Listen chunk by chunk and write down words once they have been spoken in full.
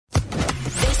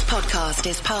podcast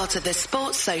is part of the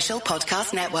Sports Social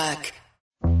Podcast Network.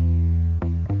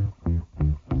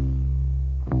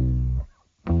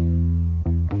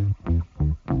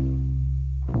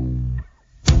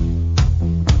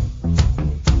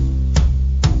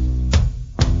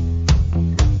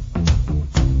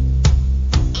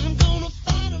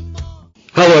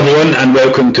 Hello everyone and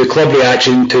welcome to Club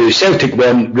Reaction to Celtic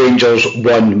 1, Rangers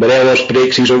 1. Morelos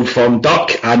breaks his old firm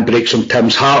duck and breaks on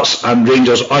Tim's Hearts, and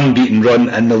Rangers' unbeaten run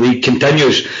in the league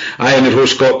continues. I am your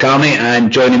host Scott Carney,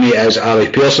 and joining me is Ali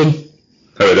Pearson.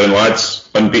 How are we doing, lads?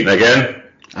 Unbeaten again.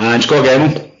 And Scott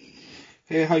Gemmell.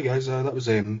 Hey, hi guys, that was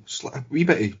a wee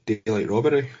bit of daylight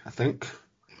robbery, I think.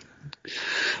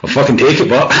 I'll fucking take it,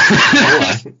 but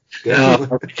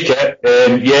I'll take it.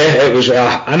 It was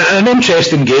an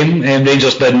interesting game.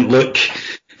 Rangers didn't look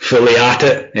fully at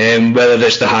it. Whether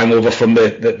it's the hangover from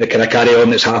the kind of carry on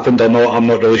that's happened or not, I'm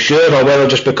not really sure, or whether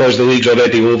just because the league's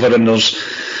already over and there's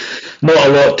not a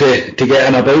lot to get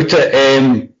in about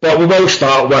it. But we will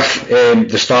start with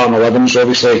the starting 11s,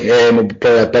 obviously.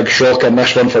 Probably a big shock in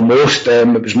this one for most.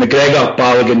 It was McGregor,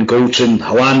 Balogun, Goldson,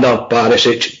 Hollander,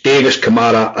 Barisic, Davis,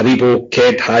 Kamara, Aribo,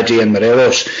 Kent, Hadji and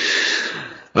Morelos.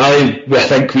 I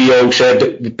think we all said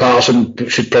that Patterson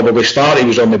should probably start. He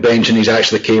was on the bench and he's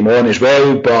actually came on as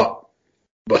well, but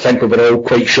I think we were all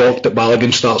quite shocked that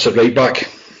Balogun starts at right back.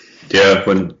 Yeah,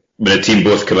 when the team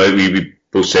both came out, we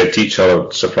both said to each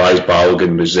other, surprised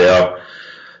Balogun was there.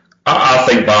 I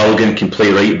think Balogun can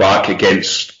play right back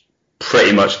against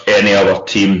pretty much any other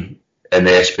team in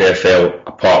the SPFL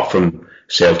apart from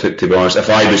Celtic, to be honest. If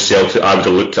I was Celtic, I would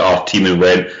have looked at our team and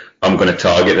went, I'm going to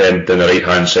target them down the right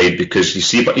hand side, because you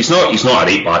see, but he's not a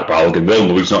right back, Balogun. We all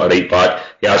know he's not a right back.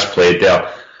 He has played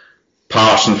there.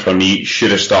 Patterson for me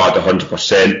should have started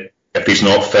 100%. If he's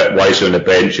not fit, why is he on the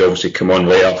bench? He obviously come on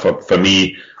later. For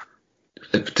me,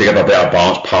 to give a better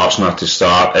balance, Patterson had to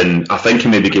start, and I think he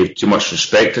maybe gave too much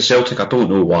respect to Celtic. I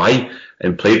don't know why,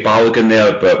 and played Balogun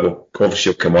there, but we'll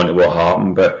obviously come on to what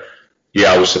happened. But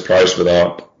yeah, I was surprised with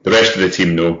that. The rest of the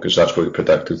team, no, because that's what we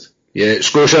predicted. Yeah,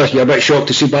 Scotia, you're a bit shocked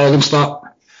to see Balogun start?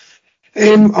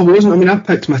 I wasn't. I mean, I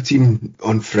picked my team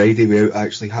on Friday without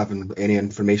actually having any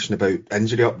information about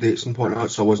injury updates and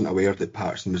whatnot, so I wasn't aware that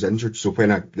Patterson was injured. So when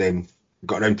I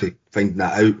got around to finding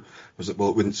that out, I was like, well,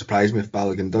 it wouldn't surprise me if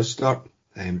Balogun does start.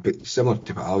 But similar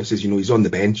to what Alex says, he's on the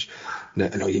bench,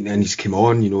 and he's come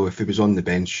on. If he was on the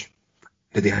bench,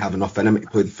 did he have enough in him to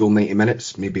play the full 90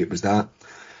 minutes? Maybe it was that.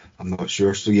 I'm not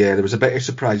sure. So yeah, there was a bit of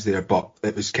surprise there, but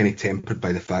it was kind of tempered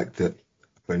by the fact that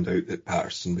I found out that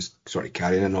Patterson was sort of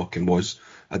carrying a knock and was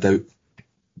a doubt.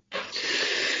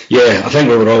 Yeah, I think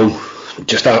we were all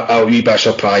just a wee bit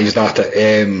surprised at it.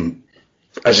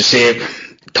 As I say, it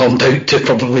turned out to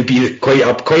probably be quite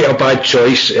a bad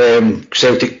choice.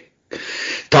 Celtic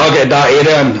targeted that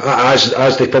area, and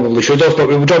as they probably should have, but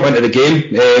we will jump into the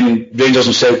game. Rangers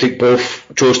and Celtic both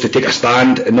chose to take a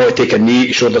stand and not to take a knee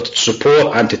to show their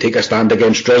support and to take a stand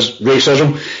against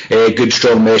racism. Good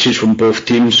strong message from both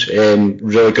teams.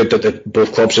 Really good that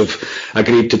both clubs have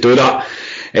agreed to do that.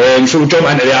 So we'll jump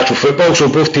into the actual football. So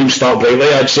both teams start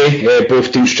brightly, I'd say.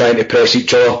 Both teams trying to press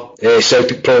each other.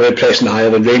 Celtic probably pressing higher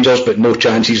than Rangers, but no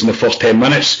chances in the first 10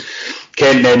 minutes.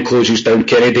 Kent then closes down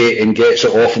Kennedy and gets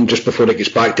it off him just before it gets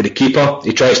back to the keeper.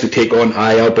 He tries to take on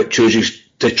Ayer, but chooses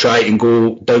to try and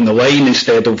go down the line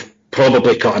instead of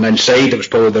probably cutting inside. It was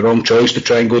probably the wrong choice to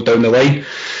try and go down the line.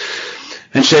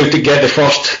 And Celtic get the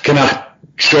first kind of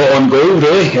shot on goal,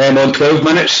 really. On 12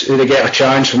 minutes, they get a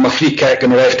chance from a free kick on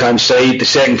the left-hand side. The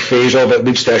second phase of it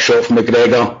leads to a shot from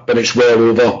McGregor, but it's well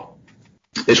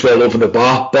over the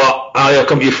bar. But I'll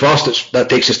come to you first. That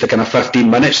takes us to kind of 15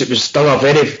 minutes. It was still a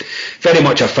very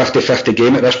much a 50-50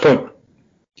 game at this point.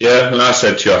 Yeah, and I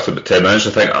said to you after about 10 minutes,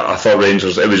 I thought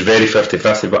Rangers, it was very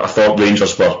 50-50, but I thought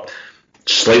Rangers were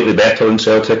slightly better than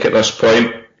Celtic at this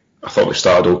point. I thought we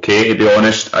started okay, to be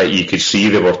honest. You could see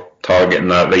they were targeting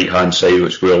that right hand side,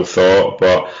 which we all thought,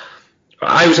 but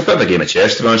it was a bit of a game of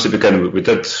chess, to be honest. At the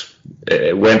beginning,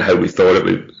 it went how we thought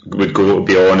it would go, to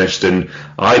be honest, and it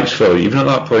was fairly even at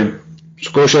that point.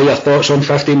 Scotia, your thoughts on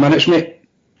 15 minutes, mate?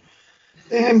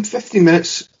 15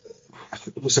 minutes,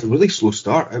 it was a really slow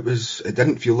start. It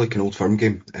didn't feel like an Old Firm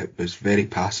game. It was very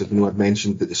passive. I'd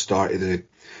mentioned that the start of the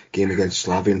game against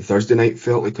Slavia on Thursday night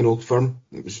felt like an Old Firm.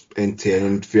 It was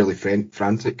end-to-end, fairly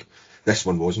frantic. This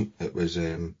one wasn't. It was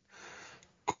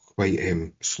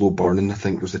quite slow burning, I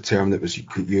think was the term that was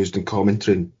used in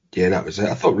commentary. And yeah, that was it.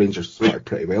 I thought Rangers started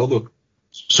pretty well, though.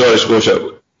 Sorry,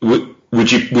 Scotia,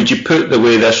 would you put the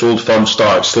way this Old Firm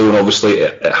started slow, and obviously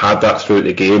it had that throughout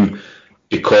the game,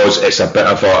 because it's a bit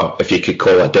of a, if you could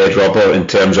call it, a dead rubber in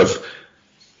terms of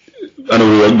I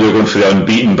know we're going for the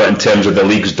unbeaten, but in terms of the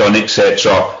league's done,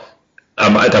 etc.,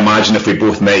 I'd imagine if we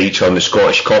both met each other in the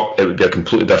Scottish Cup, it would be a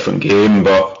completely different game.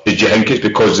 But did you think it's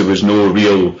because there was no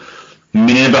real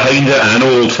meaning behind it? And I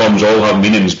know old firms all have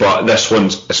meanings, but this one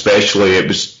especially,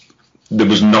 there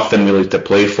was nothing really to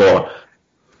play for.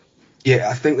 Yeah,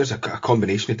 I think there's a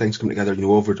combination of things coming together.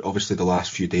 Over obviously the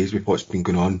last few days with what's been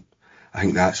going on, I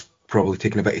think that's probably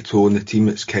taken a bit of toll on the team.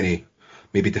 It's kind of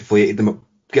maybe deflated them,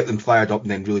 get them fired up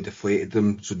and then really deflated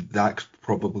them. So that's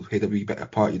probably played a wee bit of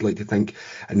part, you'd like to think.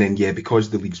 And then, yeah, because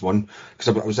the league's won,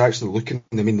 because I was actually looking,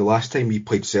 I mean, the last time we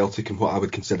played Celtic in what I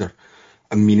would consider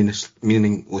a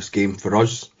meaningless game for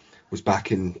us was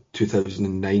back in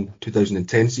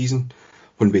 2009-2010 season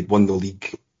when we'd won the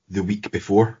league the week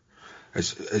before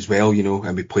as well,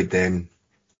 and we played them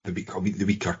the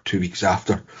week or 2 weeks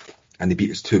after, and they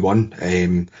beat us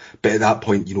 2-1. But at that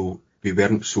point, we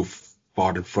weren't so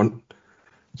far in front.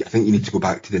 I think you need to go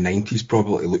back to the 90s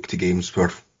probably to look to games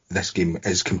where this game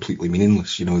is completely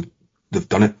meaningless. They've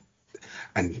done it,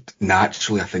 and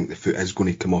naturally I think the foot is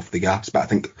going to come off the gas. But I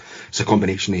think it's a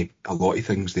combination of a lot of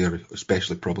things there,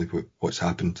 especially probably what's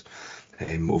happened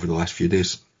over the last few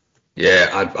days. Yeah,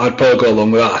 I'd probably go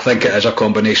along with that. I think it is a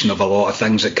combination of a lot of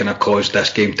things that kind of caused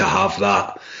this game to have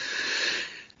that.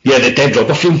 Yeah, the dead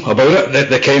rubber feel about it.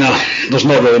 The kind of, there's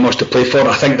not really much to play for.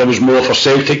 I think there was more for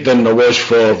Celtic than there was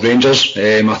for Rangers.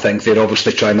 I think they're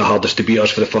obviously trying their hardest to beat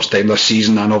us for the first time this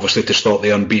season and obviously to stop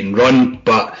the unbeaten run.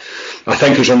 But I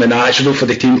think it was only natural for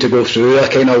the team to go through a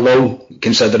kind of lull,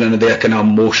 considering their kind of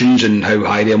emotions and how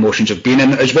high the emotions have been.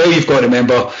 And as well, you've got to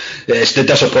remember, it's the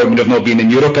disappointment of not being in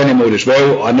Europe anymore as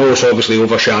well. I know it's obviously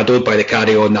overshadowed by the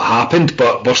carry-on that happened,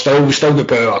 but we still got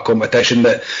put out a competition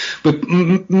that we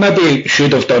maybe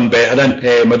should have done better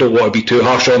in. I don't want to be too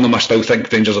harsh on them. I still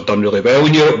think Rangers have done really well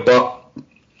in Europe, but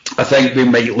I think we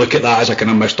might look at that as a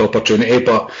kind of missed opportunity.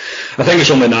 But I think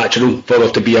it's only natural for there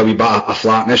to be a wee bit of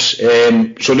flatness.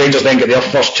 So Rangers then get their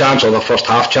first chance, or their first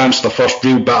half chance, their first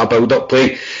real bit of build-up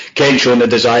play. Kent showing the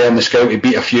desire and the skill to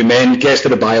beat a few men, gets to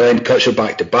the byline, cuts it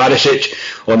back to Barisic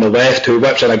on the left, who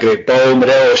whips in a great ball.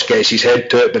 Morelos gets his head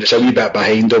to it, but it's a wee bit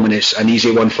behind him, and it's an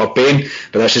easy one for Bain.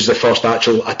 But this is the first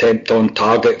actual attempt on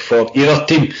target for either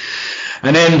team.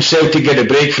 And then Celtic get a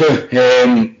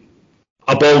breakthrough.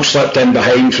 A ball slipped in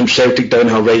behind from Celtic down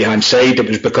her right hand side. It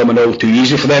was becoming all too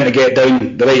easy for them to get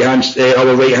down the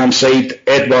our right hand side.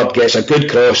 Edward gets a good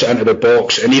cross into the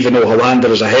box, and even though Hollander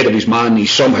is ahead of his man, he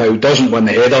somehow doesn't win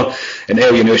the header, and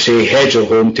El Yunusi heads it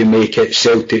home to make it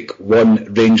Celtic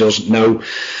 1, Rangers 0.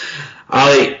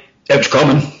 Ali, it was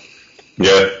coming.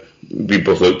 Yeah, we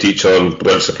both looked at each other and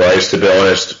weren't surprised, to be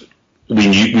honest. We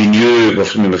knew,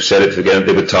 we've said it again,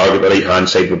 they would target the right hand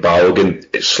side with Balogun.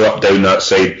 It slipped down that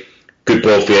side. Good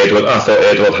ball for Edward. I thought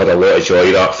Edward had a lot of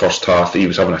joy that first half. He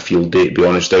was having a field day, to be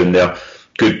honest, down there.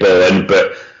 Good ball in,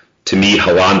 but to me,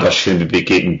 Hollander shouldn't be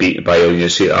getting beat by El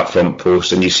Yunusi at that front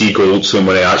post. And you see Goldson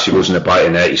when he actually goes in the back of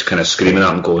the net, he's kind of screaming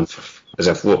at him, going as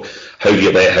if, how do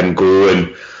you let him go?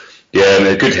 And yeah,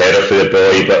 a good header for the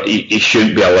boy, but he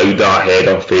shouldn't be allowed that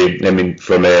header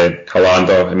from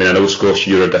Hollander. I know, Scosh,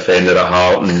 you're a defender at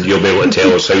heart, and you'll be able to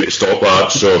tell us how to stop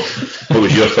that. So, what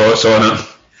was your thoughts on it?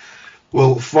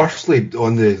 Well, firstly,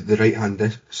 on the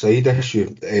right-hand side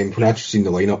issue, when I actually seen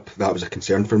the lineup, that was a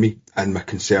concern for me, and my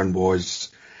concern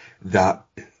was that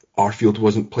Arfield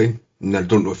wasn't playing. And I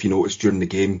don't know if you noticed during the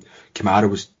game, Kamara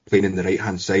was playing in the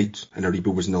right-hand side, and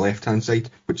Aribo was in the left-hand side,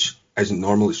 which isn't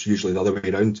normal. It's usually the other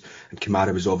way around, and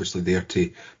Kamara was obviously there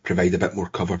to provide a bit more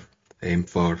cover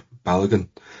for Balogun.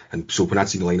 And so when I'd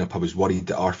seen the lineup, I was worried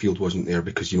that Arfield wasn't there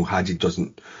because, Hadji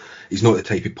he's not the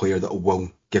type of player that will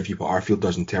give you what Arfield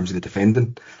does in terms of the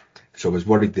defending. So I was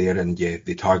worried there, and yeah,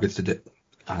 they targeted it.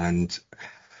 And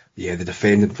yeah, the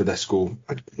defending for this goal,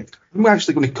 I'm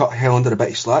actually going to cut Helander a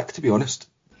bit of slack, to be honest.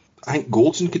 I think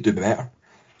Goldson could do better.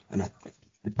 And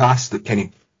the pass that kind of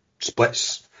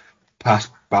splits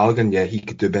past Balogun, yeah, he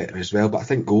could do better as well. But I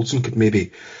think Goldson could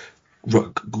maybe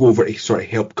go over to sort of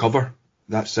help cover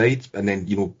that side, and then,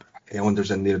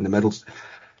 Helander's in there in the middle.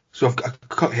 So I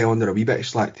cut Helander a wee bit of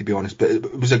slack, to be honest, but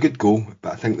it was a good goal.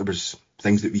 But I think there was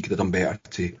things that we could have done better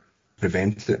to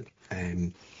prevent it.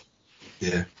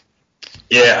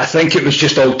 Yeah, I think it was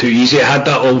just all too easy. It had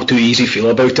that all too easy feel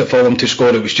about it for him to score.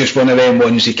 It was just one of them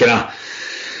ones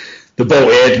the ball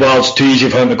to Edward's too easy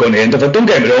for him to go on the end of it. Don't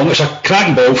get me wrong, it's a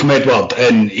cracking ball from Edward,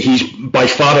 and he's by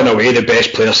far and away the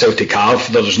best player Celtic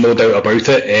have. There's no doubt about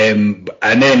it.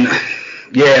 And then,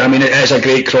 yeah, it is a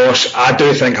great cross. I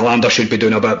do think Hollander should be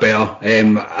doing a bit better.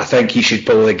 I think he should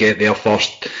probably get there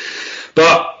first.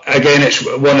 But again, it's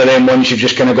one of them ones you've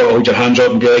just kind of got to hold your hands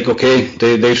up and be like, okay,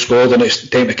 they've scored and it's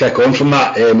time to kick on from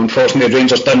that. Unfortunately,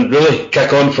 Rangers didn't really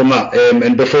kick on from that.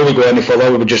 And before we go any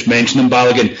further, we were just mentioning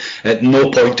Balogun. At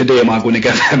no point today am I going to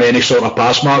give him any sort of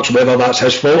pass marks, whether that's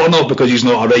his fault or not, because he's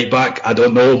not a right back, I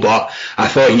don't know, but I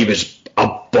thought he was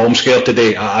a bomb scare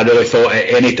today. I really thought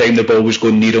at any time the ball was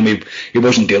going near him, he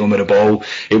wasn't dealing with the ball,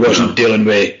 he wasn't dealing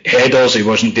with headers, he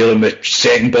wasn't dealing with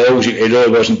second balls, he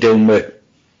really wasn't dealing with...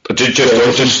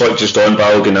 Just on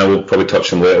Balogun, I will probably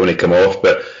touch him later when he come off,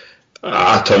 but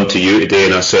I turned to you today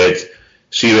and I said,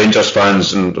 see Rangers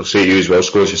fans, and I'll say you as well,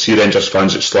 Scotia, see Rangers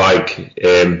fans that slag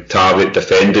Target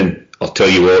defending, I'll tell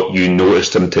you what, you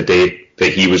noticed him today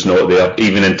that he was not there,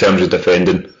 even in terms of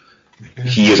defending.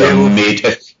 He is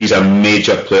he's a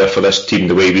major player for this team,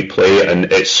 the way we play,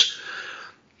 and it's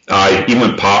even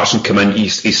when Patterson come in,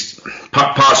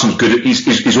 Patterson's good,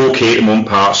 he's okay at the moment,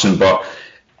 Patterson, but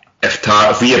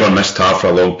if we ever miss Tar for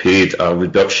a long period,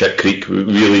 we'd be up shit creek. We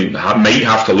really might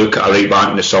have to look at a right back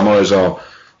in the summer as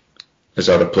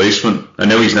a replacement. I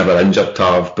know he's never injured,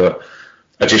 Tav, but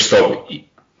I just thought we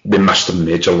missed him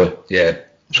majorly. Yeah.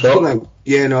 I don't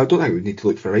think we need to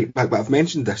look for a right back, but I've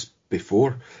mentioned this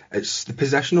before. It's the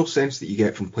positional sense that you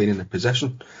get from playing in a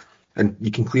position, and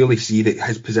you can clearly see that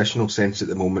his positional sense at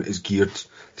the moment is geared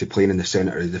to playing in the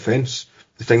centre of the defence.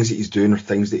 The things that he's doing are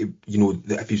things that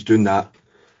that if he's doing that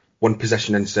one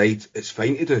position inside, it's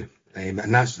fine to do, and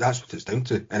that's what it's down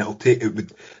to. And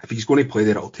if he's going to play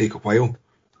there, it'll take a while,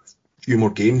 a few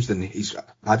more games than he's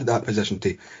had at that position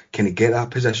to kind of get that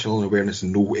positional awareness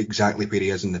and know exactly where he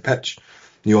is in the pitch.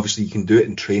 Obviously you can do it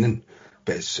in training,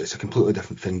 but it's a completely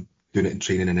different thing doing it in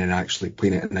training and then actually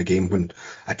playing it in a game when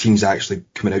a team's actually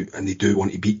coming out and they do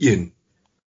want to beat you.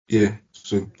 And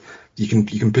so you can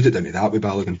put it down to that with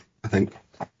Balogun, I think.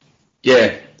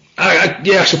 Yeah.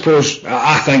 I suppose.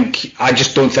 I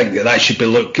just don't think that should be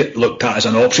looked at as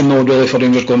an option, though, really, for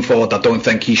Rangers going forward. I don't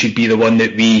think he should be the one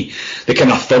that the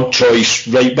kind of third choice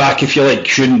right back, if you like,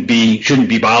 shouldn't be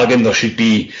Balogun. There should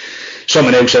be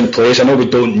someone else in place. I know we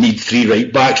don't need three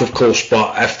right backs, of course,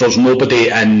 but if there's nobody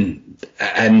in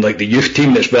like the youth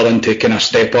team that's willing to kind of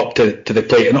step up to the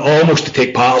plate and almost to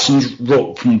take Patterson's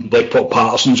role from like what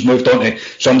Patterson's moved on to,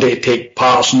 somebody to take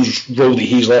Patterson's role that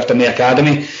he's left in the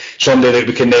academy, somebody that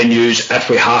we can then use if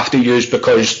we have to use,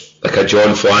 because like a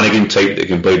John Flanagan type that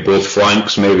can play both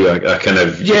flanks, maybe a kind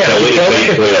of utility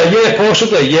type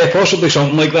player. Possibly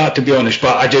something like that, to be honest.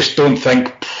 But I just don't think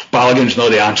Balogun's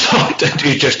not the answer.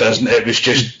 He just isn't. It was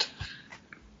just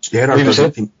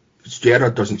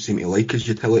Gerrard doesn't seem to like his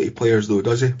utility players, though,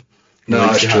 does he? No,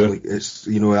 that's true. It's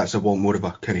that's a lot more of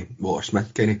a kind of Walter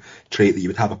Smith kind of trait, that you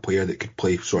would have a player that could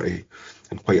play sort of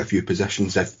in quite a few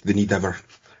positions if the need ever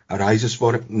arises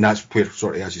for it. And that's where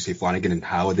sort of, as you say, Flanagan and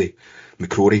Halliday,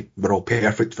 McCrory were all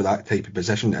perfect for that type of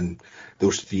position, and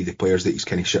those three the players that he's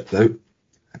kind of shipped out.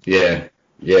 Yeah,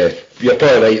 you're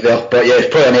probably right there, but yeah,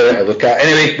 it's probably another to look at.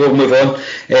 Anyway, we'll move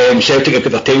on. Celtic have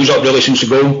put their tails up really since the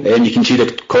goal, and you can see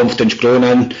the confidence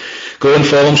growing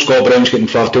for them. Scott Brown's getting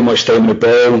far too much time on the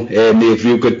ball. They have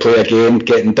real good play again,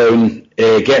 getting into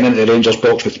the Rangers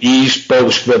box with ease. Ball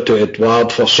was squared to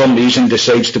Edouard. For some reason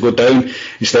decides to go down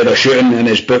instead of shooting, and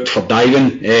is booked for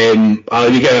diving.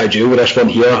 I'll get out of jail with this one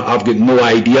here. I've got no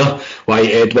idea why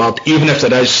Edouard, even if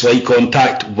there is slight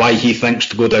contact, why he thinks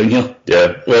to go down here.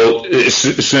 Yeah, well, as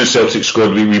soon as Celtic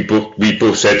scored, we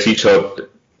both said to each other,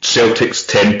 Celtic's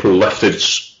tempo lifted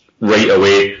right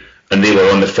away, and they were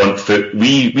on the front foot.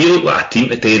 We looked like a team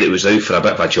today that was out for a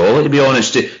bit of a jolly, to be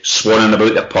honest, swanning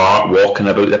about the park, walking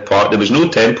about the park. There was no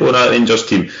tempo in that Rangers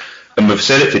team, and we've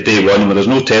said it for day one, when there's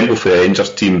no tempo for the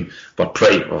Rangers team, we're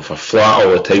flat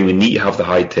all the time. We need to have the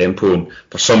high tempo, and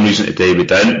for some reason today we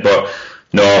didn't. But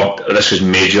no, this was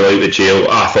majorly out of jail.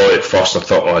 I thought at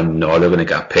first, oh no, they're going to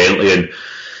get a penalty, and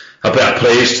a bit of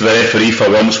praise to the referee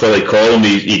for once, Willie Collum.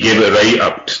 He gave it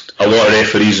right. A lot of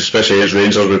referees, especially as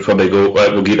Rangers, would probably go,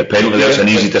 we'll get a penalty, that's an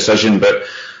easy decision, but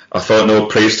I thought, no,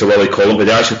 praise to Willie Collum. But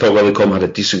I actually thought Willie Collum had a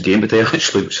decent game today,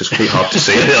 actually, which is quite hard to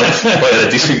say there. But had a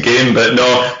decent game, but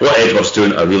no, what Edward's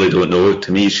doing, I really don't know.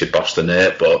 To me, he should burst the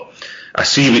net, but I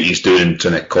see what he's doing to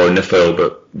Nick corner foul,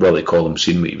 but Willie Collum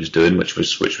seen what he was doing, which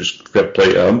was fair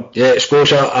play to him. Yeah,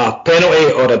 Scotia, a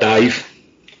penalty or a dive?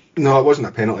 No, it wasn't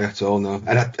a penalty at all, no.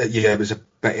 And it was a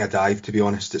bit of a dive, to be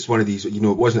honest. It's one of these, it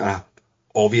wasn't a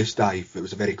obvious dive. It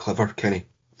was a very clever kind of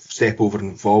step over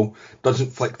and fall.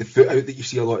 Doesn't flick the foot out that you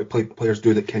see a lot of players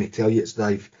do that kind of tell you it's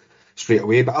dive straight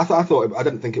away. But I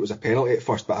didn't think it was a penalty at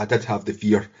first, but I did have the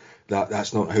fear that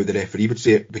that's not how the referee would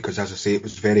say it, because as I say, it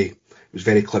was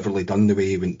very cleverly done the way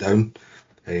he went down.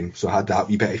 So I had that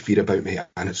wee bit of fear about me,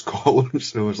 and it's Colin.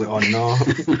 So I was like, oh no.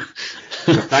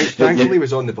 But thankfully he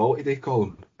was on the ball today,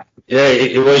 Colin. Yeah,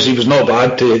 he was not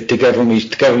bad to give him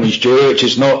his due, which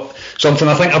is not something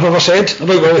I think I've ever said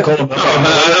about Willie Collins.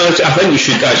 I think we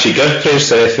should actually give praise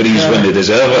to referees when they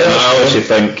deserve it, and I actually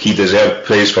think he deserved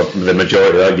praise for the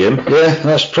majority of that game. Yeah,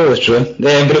 that's probably true.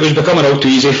 But it was becoming all too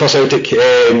easy for Celtic.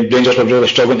 Rangers were really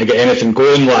struggling to get anything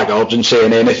going, like urgency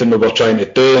and anything we were trying to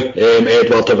do.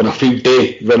 Edward having a field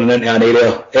day, running into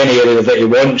any area that he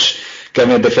wants,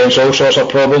 giving the defence all sorts of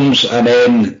problems, and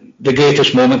then the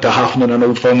greatest moment to happen in an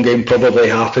Old Firm game probably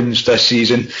happens this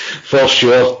season, for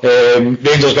sure.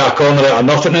 Rangers got a corner out of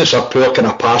nothing. It's a poor kind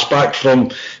of pass back from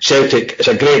Celtic. It's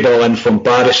a great ball in from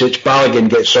Barisic.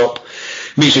 Balogun gets up,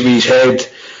 meets it with his head.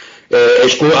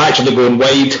 It's actually going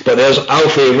wide, but there's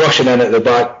Alfie rushing in at the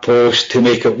back post to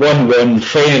make it 1-1.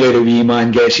 Finally the wee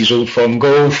man gets his Old Firm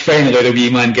goal. Finally the wee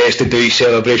man gets to do his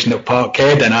celebration at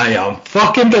Parkhead, and I am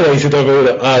fucking delighted about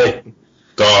it. Aye.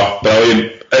 Oh,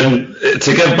 brilliant. And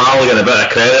to give Balogun a bit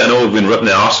of credit, I know we've been ripping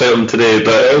the arse out of him today,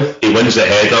 but he wins the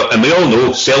header, and we all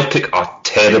know Celtic are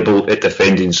terrible at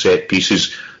defending set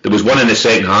pieces. There was one in the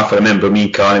second half, I remember me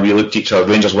and Carney, we looked at each other,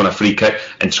 Rangers won a free kick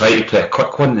and tried to play a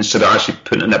quick one instead of actually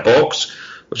putting it in the box,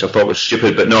 which I thought was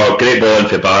stupid. But no, great ball in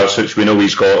for Barisic, we know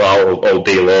he's got that all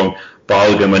day long.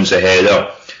 Balogun wins the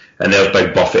header, and there's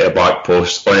big Buffett at back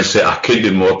post. Honestly, I couldn't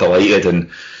be more delighted.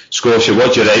 And Scotia,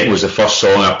 What Do You Reckon was the first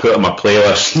song I put on my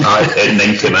playlist at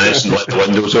 90 minutes and let the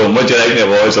windows on. What do you reckon it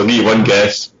was? I'll give you one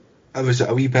guess. Was it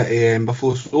a wee bit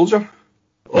Buffalo Soldier?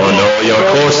 Oh no,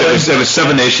 you're close. It was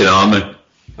Seven Nation Army.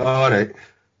 Oh, alright.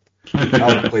 I would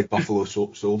have played Buffalo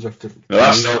Soldier. Well,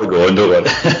 that's not going, don't worry.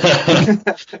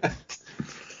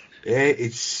 Yeah,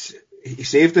 he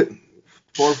saved it.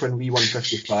 When we won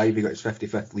 55, he got his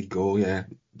 55th league goal, yeah.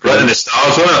 Written in the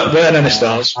stars, wasn't it? Written in the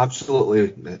stars.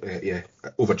 Absolutely, yeah.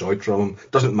 Overjoyed from him.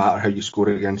 Doesn't matter how you score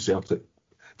against Celtic.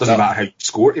 Doesn't matter how you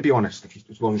score, to be honest,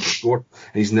 as long as you score.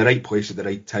 And he's in the right place at the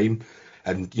right time.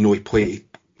 And, you know, he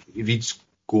reads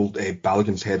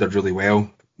Balogun's header really well,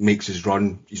 makes his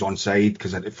run, he's onside,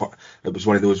 because it was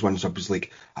one of those ones I was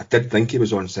like, I did think he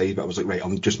was onside, but I was like, right,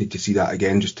 I'll just need to see that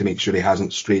again just to make sure he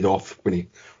hasn't strayed off when he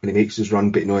makes his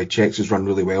run. But, you know, he checks his run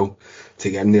really well to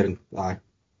get in there, and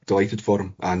delighted for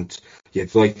him. And, yeah,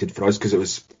 delighted for us, because it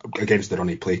was against the run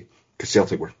he play, because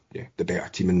Celtic were, the better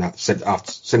team in that.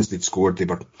 Since they'd scored, they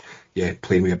were,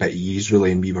 playing with a bit of ease,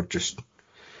 really, and we were just,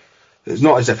 it's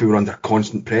not as if we were under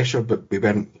constant pressure, but we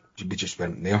just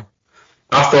weren't there.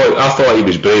 I thought he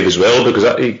was brave as well, because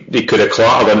he could have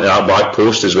clattered into that back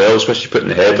post as well, especially putting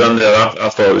the header in there. I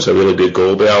thought it was a really good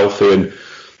goal by Alfie, and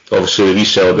obviously the wee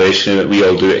celebration that we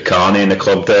all do at Carney in the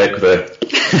club deck,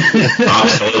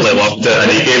 absolutely loved it.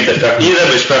 And he gave either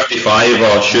it was 55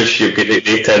 or shush, you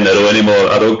get 10 in a row anymore,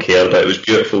 I don't care, but it was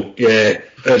beautiful. Yeah,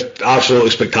 it's absolutely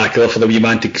spectacular for the wee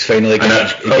man to finally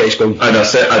get his goal. And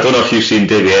I don't know if you've seen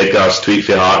Davy Edgar's tweet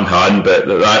for Heart and Hand, but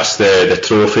that's the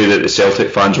trophy that the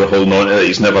Celtic fans were holding on to, that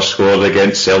he's never scored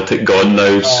against Celtic, gone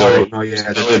now. I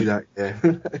did see that, yeah.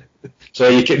 So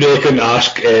you really couldn't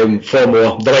ask for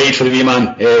more. Delighted for the wee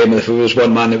man. If it was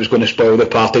one man that was going to spoil the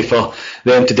party for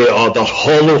them today, or their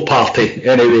hollow party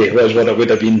anyway, was what it would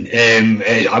have been.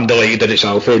 I'm delighted that it's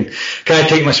Alfie. And can I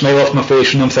take my smile off my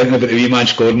face when I'm thinking about the wee man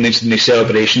scoring in the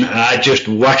celebration? And I just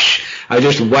wish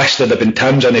there'd have been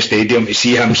times in the stadium to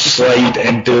see him slide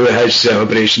and do his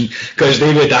celebration, because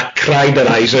they would have cried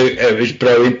their eyes out. It was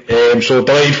brilliant. So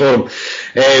delighted for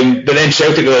him. But then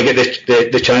Celtic really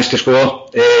get the chance to score.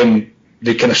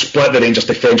 They kind of split the Rangers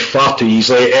defence far too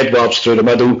easily. Edwards through the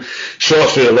middle, shot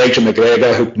through the legs of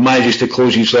McGregor, who manages to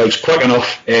close his legs quick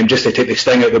enough just to take the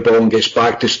sting out of the ball and gets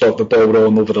back to stop the ball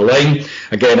rolling over the line.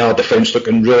 Again, our defence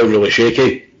looking really, really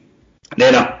shaky.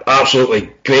 Then an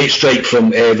absolutely great strike from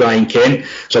Ryan Kent.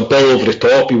 It's a ball over the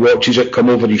top. He watches it come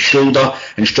over his shoulder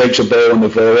and strikes a ball on the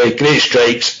volley. Great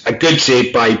strikes. A good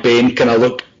save by Bain. Kind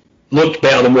of looked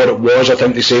better than what it was, I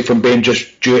think, the save from Bain,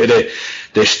 just due to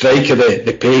the strike of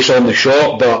the pace on the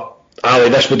shot. But Ali,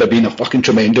 this would have been a fucking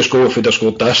tremendous goal if we'd have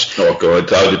scored this. Oh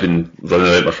God, I would have been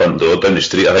running out my front door down the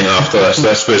street, I think, after this.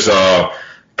 This was a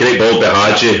great ball by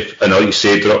Hadji, and like you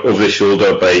said, over the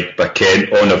shoulder by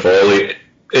Kent on a volley.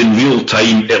 In real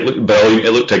time, it looked brilliant.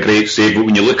 It looked a great save, but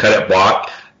when you look at it back,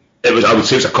 I would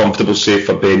say it was a comfortable save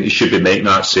for Ben. He should be making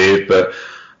that save, but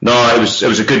no, it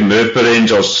was a good move by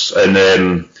Rangers,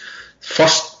 and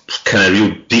first kind of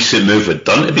real decent move we'd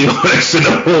done, to be honest, in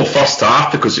the whole first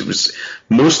half, because it was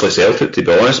mostly Celtic, to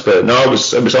be honest. But no, it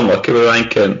was unlucky with Ryan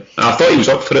Kent. I thought he was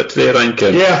up for it today, Ryan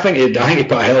Kent. Yeah, I think he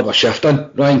put a hell of a shift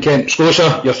in, Ryan Kent.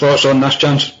 Scotia, your thoughts on this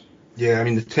chance? Yeah, I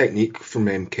mean the technique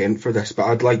from Kent for this,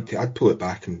 but I'd pull it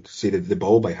back and say that the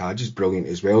ball by Hadge is brilliant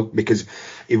as well, because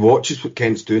he watches what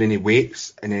Kent's doing and he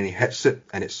waits and then he hits it,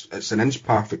 and it's an inch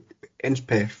perfect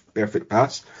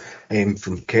pass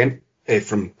from Kent,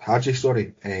 from Hadge,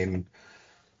 sorry.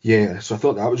 Yeah, so I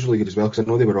thought that was really good as well, because I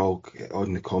know they were all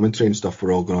on the commentary and stuff,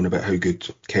 were all going on about how good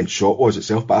Kent's shot was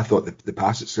itself, but I thought the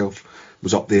pass itself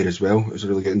was up there as well. It was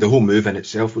really good, and the whole move in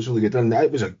itself was really good, and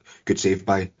it was a good save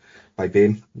by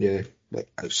Bain. Yeah,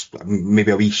 it's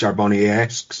maybe a wee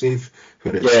Charbonnet-esque save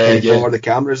where it's for the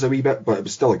cameras a wee bit, but it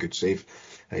was still a good save.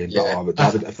 But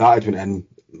if that had went in,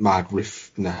 my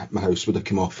roof in my house would have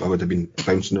come off. I would have been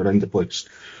bouncing around the place.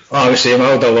 I was saying,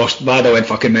 I would have lost. I went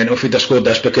fucking mental if we'd have scored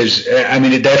this, because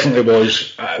it definitely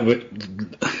was.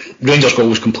 Rangers' goal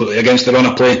was completely against the run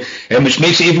of play, which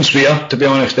makes it even sweeter, to be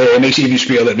honest. It makes it even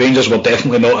sweeter that Rangers were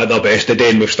definitely not at their best today,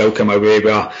 and we've still come away with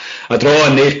a draw,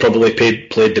 and they've probably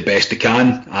played the best they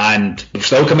can, and we've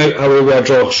still come away with a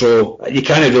draw. So you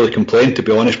can't really complain, to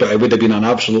be honest. But it would have been an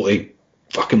absolutely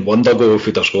fucking wonder goal if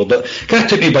we'd have scored it. Kind of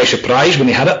took me by surprise when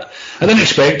he hit it. I didn't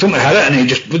expect him to hit it, and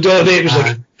it was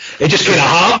like it just kind of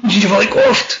happened. You were like,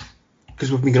 "Oft."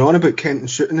 Because we've been going on about Kent and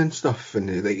shooting and stuff, and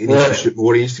he needs to shoot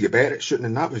more, he needs to get better at shooting,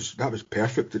 and that was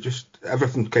perfect. It just,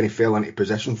 everything kind of fell into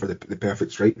position for the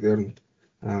perfect strike there, and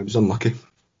it was unlucky.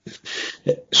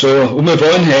 So we'll move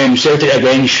on. Celtic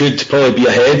again should probably be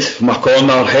ahead from a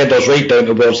corner. Headers right down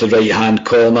towards the right hand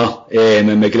corner, and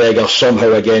McGregor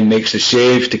somehow again makes the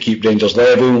save to keep Rangers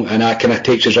level, and that kind of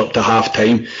takes us up to half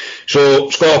time. So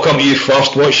Scott, I'll come to you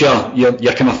first. What's your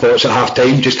kind of thoughts at half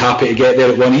time? Just happy to get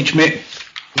there at one each, mate?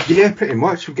 Yeah, pretty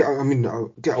much. I'll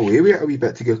get away with it a wee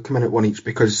bit to come in at one each,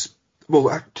 because, well,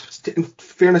 in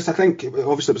fairness, I think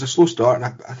obviously it was a slow start, and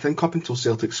I think up until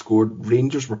Celtic scored,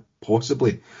 Rangers were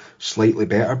possibly slightly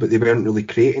better, but they weren't really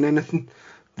creating anything.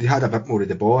 They had a bit more of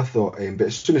the ball, I thought, but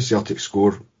as soon as Celtic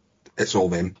score, it's all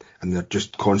them, and they're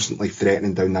just constantly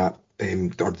threatening down that,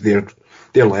 or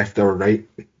their left, their right,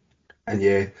 and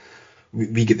yeah,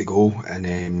 we get the goal,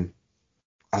 and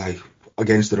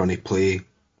against the run of play.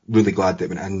 Really glad that it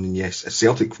went in, and yes,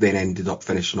 Celtic then ended up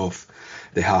finishing off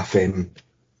the half,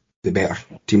 the better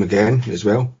team again as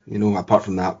well, apart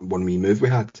from that one wee move we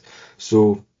had.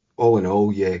 So all in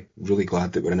all, yeah, really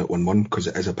glad that we're in at 1-1, because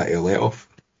it is a bit of a let-off.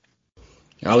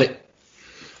 Ali?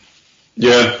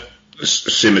 Yeah,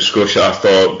 same as Scotia. I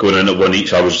thought going in at one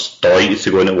each, I was delighted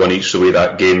to go in at one each the way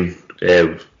that game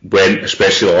went,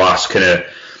 especially the last kind of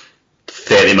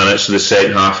 30 minutes of the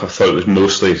second half. I thought it was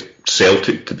mostly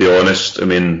Celtic, to be honest. I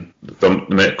mean, the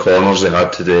amount of corners they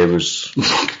had today was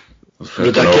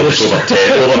ridiculous. Over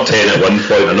 10 at one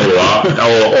point, I know that.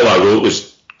 All I wrote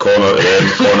was corner to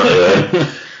them,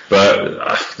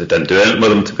 but they didn't do anything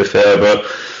with them, to be fair. But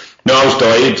no, I was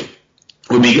delighted.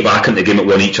 When we get back into the game at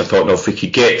one each, I thought, if we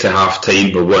could get to half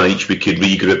time with one each, we could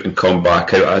regroup and come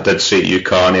back out. I did say to you,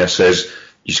 Carney, I says,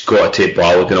 he's got to take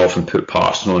Balogun off and put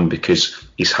Patterson on, because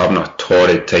he's having a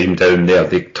torrid time down there.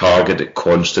 They target it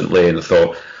constantly, and I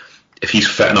thought, if he's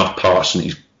fit enough, Patterson,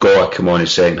 he's got to come on in the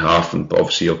second half, and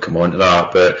obviously he'll come on to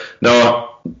that. But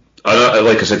no,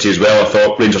 like I said to you as well, I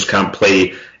thought Rangers can't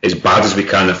play as bad as we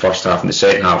can in the first half and the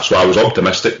second half, so I was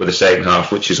optimistic with the second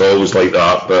half, which is always like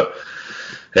that. But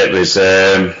it was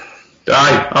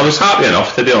I was happy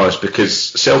enough, to be honest, because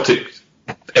Celtic,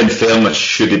 in fairness,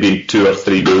 should have been 2 or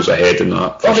 3 goals ahead in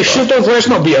that. Well, they should have. Let's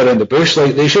not beat around the bush.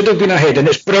 Like, they should have been ahead, and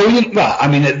it's brilliant. That, I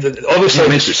mean, obviously,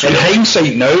 in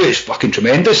hindsight now, it's fucking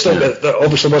tremendous. That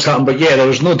obviously what's happened, but yeah, there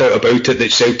was no doubt about it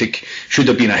that Celtic should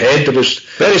have been ahead. There was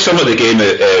very similar to the game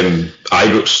at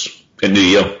Ibrox in New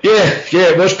Year. Yeah,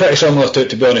 it was pretty similar to it,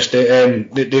 to be honest. They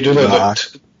really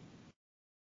looked.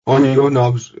 On you go.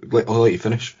 No, I'll let you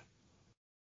finish.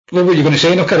 What were you going to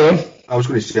say? No, carry on. I was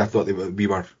going to say I thought we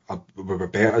were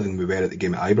better than we were at the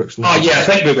game at Ibrox. Oh yeah, I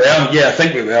think we were. I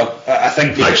think we were. I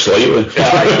think we slightly.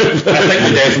 I think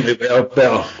we definitely were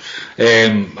better.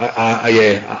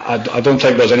 I don't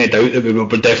think there's any doubt that we were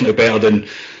definitely better than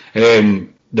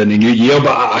the new year.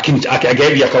 But I get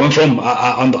where you're coming from.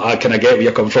 I kind of get where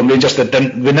you're coming from. We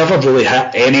never really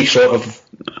hit any sort of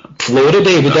flow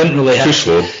today. We didn't really hit. Too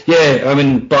slow. Yeah, I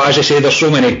mean, but as I say, there's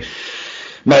so many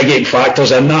mitigating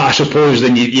factors in that, I suppose.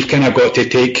 Then you've kind of got to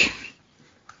take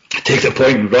the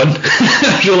point and run.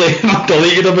 Really, I'm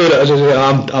delighted about it. As I say,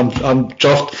 I'm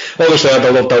chuffed. Obviously, I'd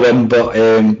have loved a win, but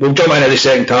we'll jump into the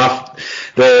second half.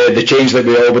 The change that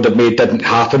we all would have made didn't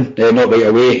happen, not right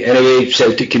away. Anyway,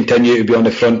 Celtic continue to be on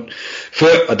the front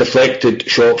foot. A deflected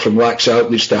shot from Laxalt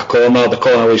leads to a corner. The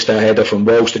corner leads to a header from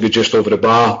Walsh to go just over the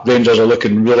bar. Rangers are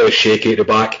looking really shaky at the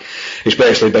back,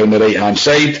 especially down the right hand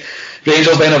side.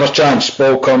 Rangers then have a chance.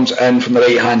 Ball comes in from the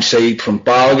right hand side from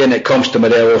Balogun. It comes to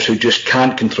Morelos, who just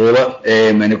can't control it,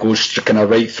 and it goes kind of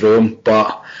right through him.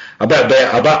 But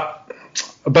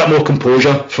a bit more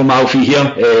composure from Alfie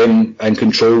here, and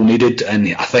control needed, and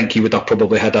I think he would have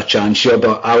probably had a chance here.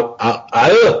 But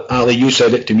Ali, you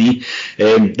said it to me.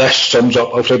 This sums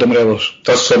up Alfredo Morelos.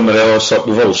 Does sum Morelos up.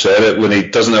 We've all said it. When he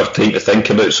doesn't have time to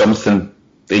think about something,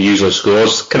 he usually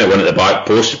scores. Kind of went at the back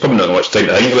post. He's probably not much time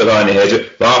to think about that, and he heads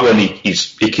it. That one,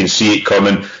 he can see it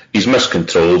coming. He's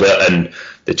miscontrolled it, and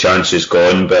the chance is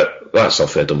gone. But that's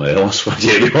Alfredo Morelos.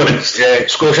 Yeah, to be honest. Yeah,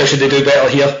 Scotia, should they do better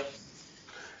here?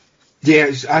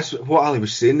 Yeah, as what Ali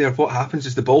was saying there, what happens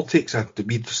is the ball takes a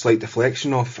slight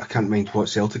deflection off. I can't mind what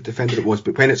Celtic defender it was,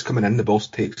 but when it's coming in, the ball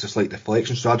takes a slight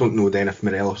deflection. So I don't know then if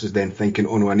Morelos is then thinking,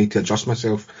 oh no, I need to adjust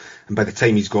myself. And by the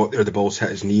time he's got there, the ball's hit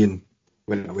his knee and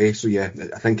went away. So yeah,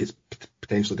 I think it's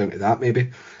potentially down to that maybe.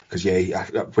 Because yeah,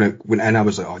 when it went in, I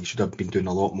was like, oh, you should have been doing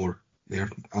a lot more there,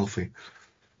 Alfie.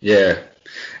 Yeah.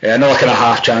 Another kind of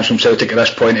half chance from Celtic at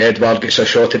this point. Edward gets a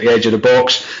shot at the edge of the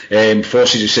box,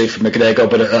 forces a save from McGregor,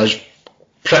 but it is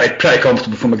pretty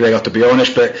comfortable for McGregor, to be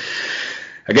honest. But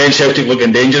again, Celtic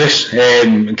looking dangerous,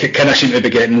 kind of seem to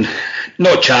be getting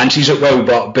not chances at will,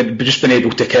 but just being able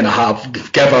to kind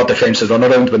of give our defence a run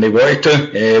around when they wanted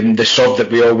to. The sub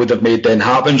that we all would have made then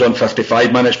happens on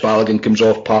 55 minutes. Balogun comes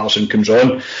off, Patterson comes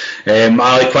on.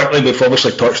 Ali, quickly, we've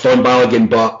obviously touched on Balogun,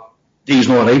 but he's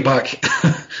not a right back.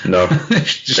 No,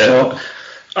 it's just not.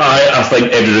 I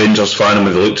think every Rangers fan, and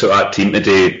we've looked at that team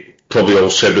today, probably all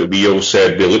said what we all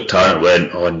said. We looked at it and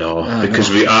went, oh no, because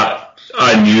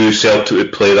I knew Celtic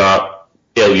would play that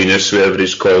El Yunus, whatever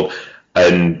he's called,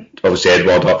 and obviously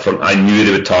Edward up front. I knew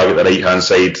they would target the right hand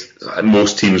side.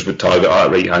 Most teams would target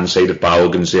that right hand side if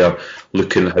Balogun's there,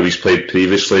 looking how he's played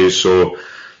previously. So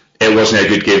it wasn't a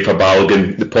good game for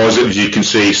Balogun. The positives, you can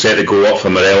say, he set the goal up for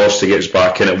Morelos to get us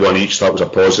back in at one each. That was a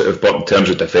positive. But in terms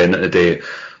of defending today,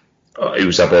 he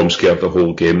was a bomb scare the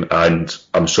whole game. And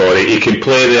I'm sorry, he can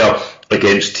play there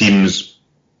against teams,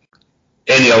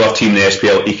 any other team in the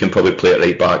SPL, he can probably play it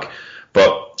right back.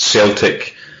 But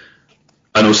Celtic,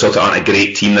 I know Celtic aren't a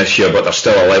great team this year, but they're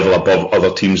still a level above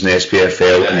other teams in the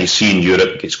SPFL. And you see in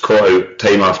Europe, gets caught out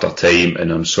time after time.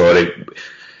 And I'm sorry,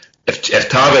 If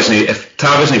Tav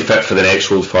isn't fit for the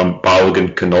next Old Firm,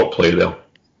 Balogun cannot play there.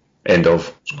 End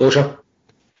of. Scotia?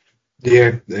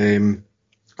 Yeah,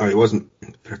 he wasn't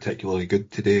particularly good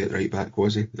today at right back,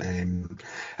 was he?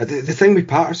 The thing with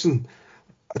Patterson,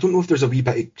 I don't know if there's a wee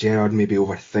bit of Gerrard maybe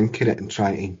overthinking it and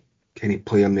trying to kind of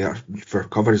play him there for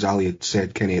cover, as Ali had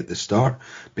said kind of at the start.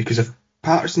 Because if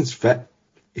Patterson's fit,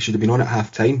 he should have been on at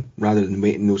half time rather than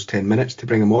waiting those 10 minutes to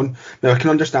bring him on. Now I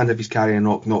can understand if he's carrying a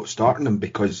knock, not starting him,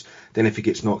 because then if he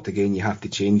gets knocked again, you have to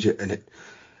change it, and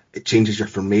it changes your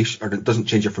formation, or it doesn't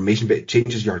change your formation, but it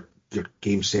changes your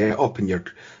game set up and your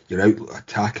out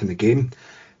attacking the game.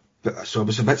 But so I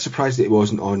was a bit surprised that he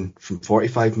wasn't on from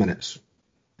 45 minutes,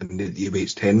 and he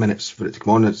waits 10 minutes for it to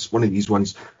come on. It's one of these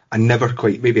ones I never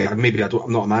quite. Maybe I'm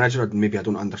not a manager, maybe I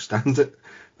don't understand it,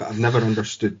 but I've never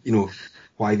understood,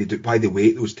 why they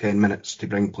wait those 10 minutes to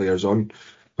bring players on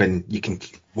when you can,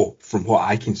 well, from what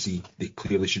I can see, they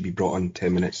clearly should be brought on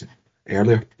 10 minutes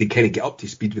earlier. They kind of get up to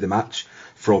speed with the match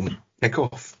from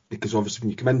kick-off, because obviously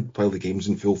when you come in while the game's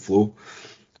in full flow,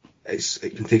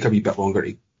 it can take a wee bit longer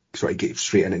to sort of get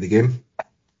straight into the game.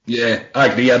 Yeah, I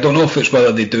agree. I don't know if it's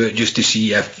whether they do it just to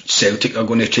see if Celtic are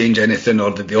going to change anything,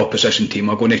 or that the opposition team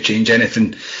are going to change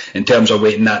anything in terms of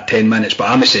waiting that 10 minutes.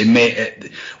 But I'm saying,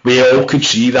 mate, we all could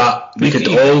see that. We could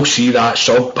all see that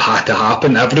sub had to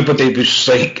happen. Everybody was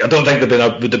like, I don't think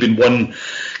would have been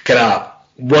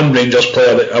one Rangers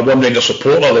player, one Rangers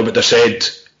supporter that would have said,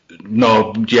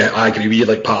 no, yeah, I agree with you,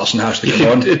 like Patterson has to come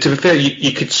on. To be fair,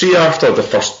 you could see after the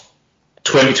first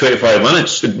 20-25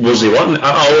 minutes, was he one?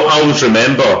 I always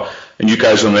remember, and you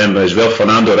guys remember as well,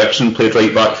 Fernando Rickson played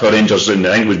right back for Rangers, and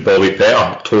I think it was Bobby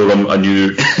Petr tore him a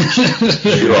new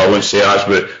I won't say that,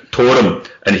 but tore him,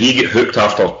 and he get hooked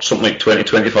after something like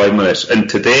 20-25 minutes. And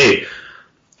today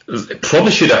it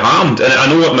probably should have harmed, and I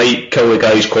know it might kill the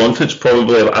guy's confidence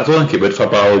probably, but I don't think it would for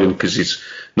Balogun because he's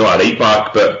not a right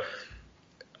back, but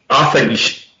I think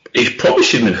he probably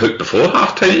should have been hooked before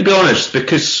half time, to be honest,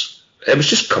 because it was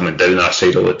just coming down that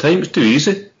side all the time. It was too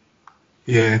easy.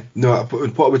 Yeah, no,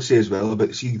 what I would say as well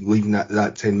about leaving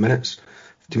that 10 minutes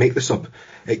to make the sub,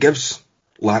 it gives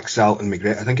Laxalt and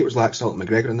McGregor, I think it was Laxalt and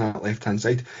McGregor on that left-hand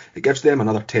side, it gives them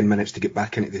another 10 minutes to get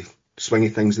back into the swing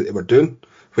of things that they were doing.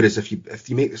 Whereas if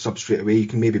you make the sub straight away, you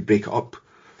can maybe break it up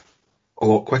a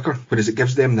lot quicker. Whereas it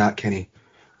gives them that kind of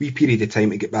wee period of time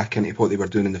to get back into what they were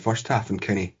doing in the first half and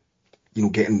kind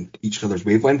of, getting each other's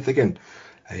wavelength again.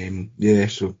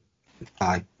 So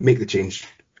make the change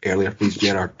earlier, please,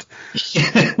 Gerard.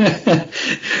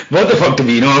 What the fuck do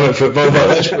we know about football, but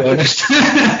let's be honest.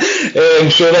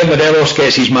 So then Morelos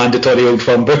gets his mandatory Old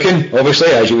Firm booking, obviously,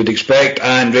 as you would expect,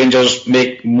 and Rangers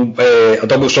make a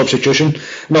double substitution.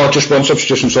 No, just one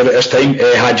substitution, sorry, this time.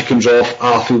 Hadji comes off,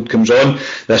 Arfield comes on.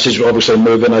 This is obviously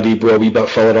moving Aribo a wee bit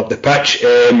further up the pitch.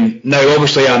 Now,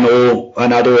 obviously, I know,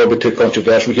 and I don't want to be too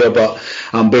controversial here, but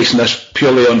I'm basing this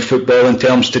purely on footballing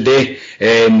terms today.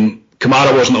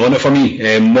 Kamara wasn't on it for me,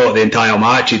 not the entire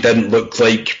match. He didn't look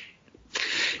like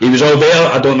he was all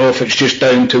there. I don't know if it's just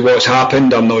down to what's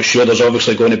happened. I'm not sure. There's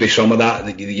obviously going to be some of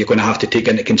that you're going to have to take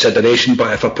into consideration,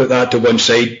 but if I put that to one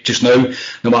side just now,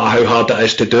 no matter how hard it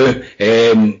is to do,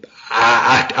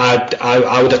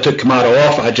 I would have took Kamara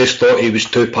off. I just thought he was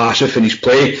too passive in his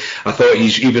play. I thought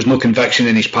he was no conviction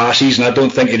in his passes, and I don't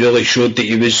think he really showed that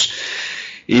he was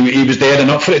there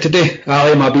and up for it today.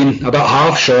 Ali, am I being a bit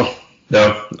harsh, or?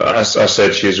 No, I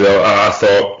said to you as well. I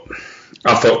thought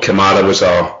Kamara was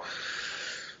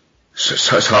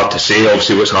it's hard to say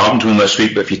obviously what's happened to him this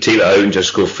week, but if you take that out and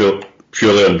just go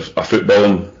purely on a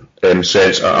footballing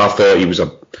sense, I thought he was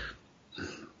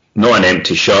not an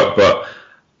empty shot, but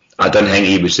I didn't think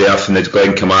he was there from the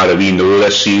Glenn Kamara we know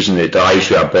this season. He dives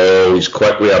with a ball, he's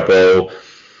quick with a ball.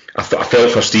 I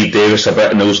felt for Steve Davis a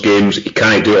bit in those games. He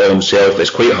can't do it all himself.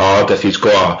 It's quite hard if he's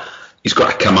got a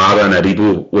Kamara and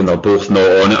Aribo when they're both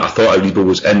not on it. I thought Aribo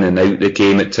was in and out the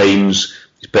game at times.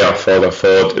 He's better further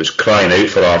forward. It was crying out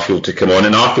for Arfield to come on,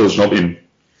 and Arfield's not been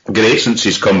great since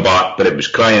he's come back, but it was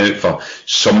crying out for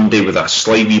somebody with a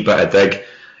slight wee bit of dig.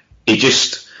 He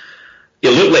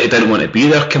looked like he didn't want to be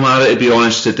there, Kamara, to be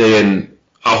honest, today, and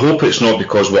I hope it's not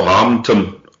because what happened to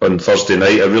him on Thursday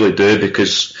night. I really do,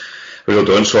 because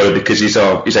he's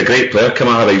a great player,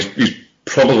 Kamara. He's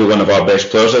probably one of our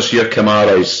best players this year,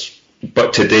 Kamara.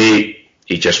 But today,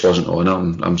 he just wasn't on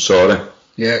it. I'm sorry.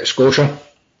 Yeah, Scotia.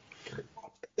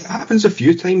 It happens a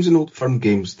few times in Old Firm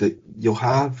games that you'll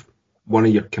have one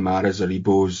of your Kamaras or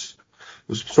Ibos,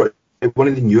 sort of one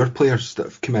of the newer players that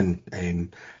have come in.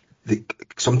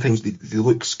 Sometimes they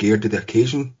look scared of the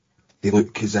occasion. They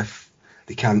look as if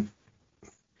they can't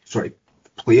sort of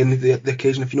play in the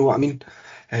occasion, if you know what I mean.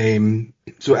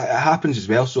 So it happens as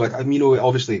well. So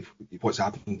obviously, what's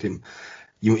happening to him.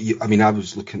 I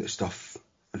was looking at stuff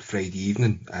on Friday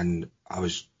evening, and what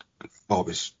it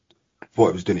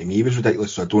was doing to me was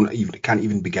ridiculous. So I can't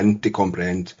even begin to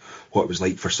comprehend what it was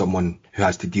like for someone who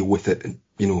has to deal with it, and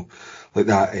like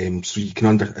that. So you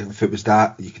can if it was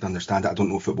that, you can understand it. I don't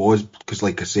know if it was, because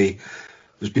like I say,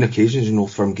 there's been occasions in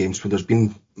Old Firm games where there's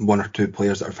been one or two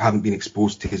players that haven't been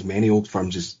exposed to as many Old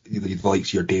Firms as the likes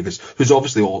of your Davis, who's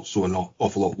obviously also an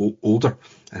awful lot older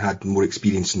and had more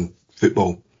experience in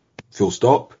football. Full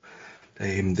stop.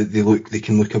 They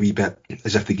can look a wee bit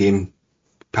as if the game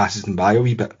passes them by a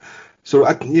wee bit. So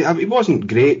it wasn't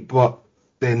great, but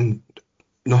then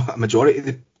a majority of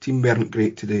the team weren't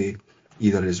great today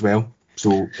either as well.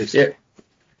 So it's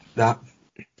that.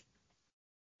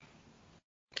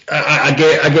 I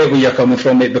get where you're coming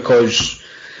from, mate, because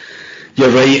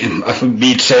you're right. I think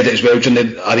we'd said it as well, John,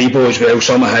 Aribo as well.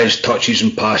 Some of his touches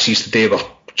and passes today were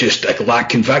just lack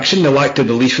conviction. They lacked the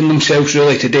belief in themselves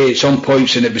really today at some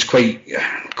points, and it was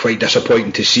quite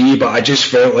disappointing to see. But I just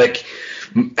felt like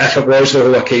if it was the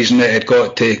whole occasion that had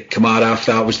got to Kamara, if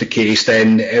that was the case,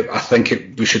 then I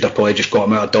think we should have probably just got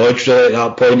him out of dodge really at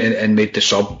that point and made the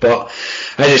sub. But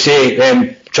as I say,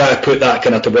 try to put that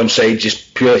kind of to one side,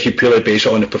 just purely base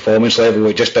it on the performance level.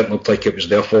 It just didn't look like it was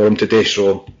there for him today.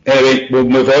 So anyway, we'll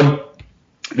move on.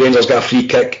 Rangers got a free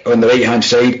kick on the right hand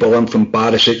side. Ball in from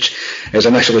Barisic is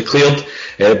initially cleared.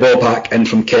 Ball back in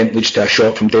from Kent leads to a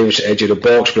shot from Davis at the edge of the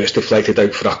box, but it's deflected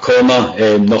out for a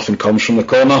corner. Nothing comes from the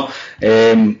corner.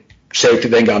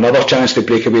 Celtic then get another chance to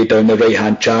break away down the right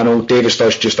hand channel. Davis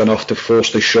does just enough to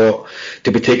force the shot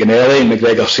to be taken early, and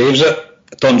McGregor saves it.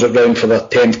 Turns it round for the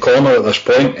 10th corner at this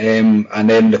point, and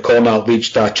then the corner leads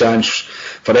to a chance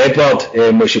for Edward,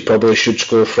 which he probably should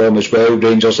score from as well.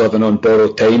 Rangers living on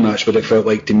borrowed time, that's what it felt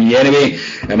like to me anyway.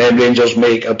 And then Rangers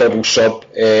make a double sub.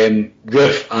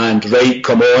 Roof and Wright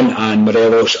come on, and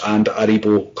Morelos and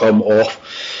Aribo come off.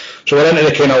 So we're into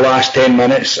the kind of last 10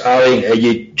 minutes. Ali, are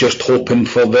you just hoping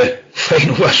for the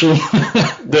final whistle?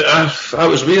 I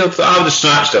was weird. I would have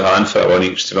snatched a hand for one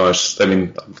each, to be honest. I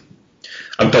mean,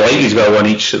 I'm delighted with one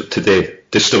each today,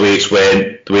 just the way it's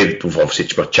went, the way we've obviously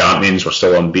we're champions, we're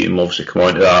still unbeaten, we'll obviously come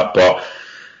on to that, but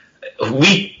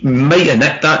we might have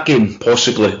nicked that game,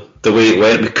 possibly, the way it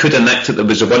went. We could have nicked it. There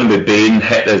was a one with Bain,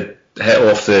 hit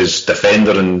off his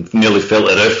defender and nearly fell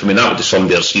to the roof. I mean, that would have summed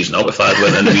their season up if I had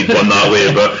went in and we'd won that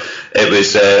way, but it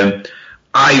was,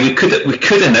 we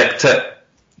could have nicked it.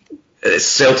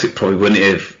 Celtic probably wouldn't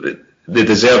have. They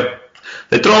deserve.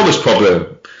 The draw was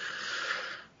probably.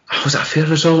 Was that a fair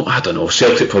result? I don't know.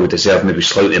 Celtic probably deserve maybe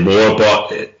slightly more, but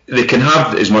they can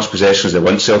have as much possession as they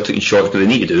want, Celtic, in shots, but they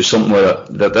need to do something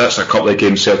with it. That's a couple of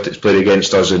games Celtic's played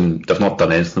against us and they've not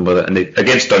done anything with it. And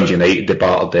against Dundee United, they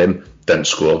battered them, didn't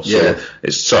score. So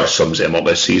it sort of sums them up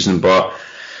this season. But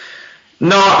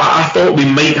no, I thought we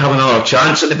might have another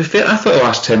chance. And to be fair, I thought the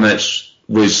last 10 minutes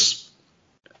was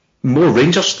more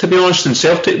Rangers, to be honest, than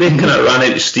Celtic. They kind of ran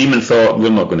out of steam and thought,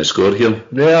 we're not going to score here.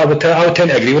 Yeah, I would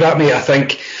tend to agree with that, mate. I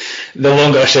think the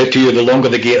longer I said to you, the longer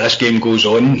this game goes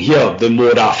on here, the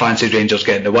more I fancy Rangers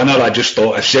getting the winner. I just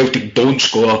thought if Celtic don't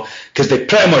score, because they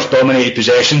pretty much dominated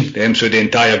possession through the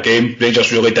entire game,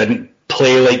 Rangers really didn't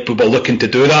play like we were looking to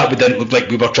do that. We didn't look like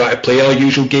we were trying to play our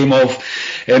usual game of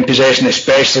possession,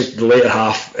 especially the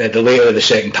later of the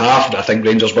second half. I think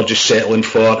Rangers were just settling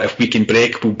for, if we can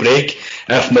break, we'll break.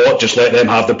 If not, just let them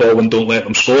have the ball and don't let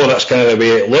them score. That's kind of the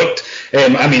way it looked.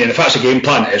 And if that's a game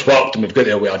plan, it's worked and we've got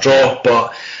away a draw.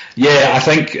 But yeah, I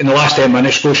think in the last 10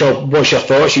 minutes, Scotia, what's your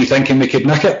thoughts? Are you thinking we could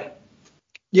nick it?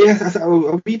 Yeah,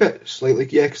 a wee bit slightly,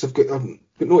 yeah, because I've got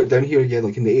noted down here, yeah,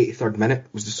 like in the 83rd minute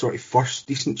was the sort of first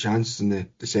decent chance in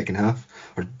the second half,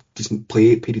 or decent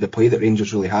period of play that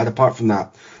Rangers really had. Apart from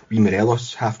that wee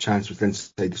Morelos half chance was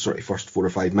inside the sort of first 4 or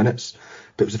 5 minutes,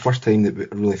 but it was the first time that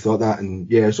I really thought that.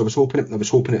 And yeah, so I was hoping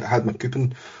it had my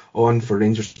coupon on for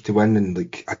Rangers to win, and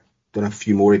like I'd done a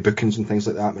few more bookings and things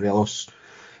like that, Morelos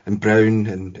and Brown,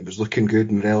 and it was looking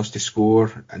good, Morelos to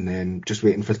score, and then just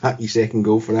waiting for that second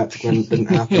goal for that to come, didn't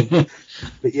happen.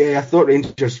 But yeah, I thought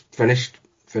Rangers finished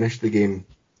the game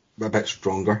a bit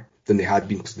stronger than they had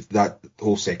been, because that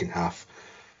whole second half,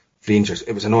 Rangers,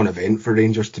 it was a non-event for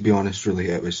Rangers, to be honest. Really,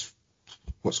 it was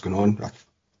what's going on.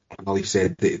 Ali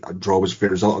said that a draw was a fair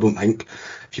result. I don't think,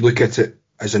 if you look at it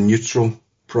as a neutral,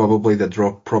 probably the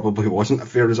draw probably wasn't a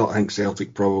fair result. I think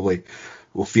Celtic probably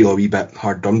will feel a wee bit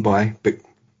hard done by, but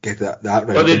get that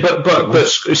right. But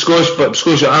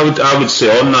Scotia, I would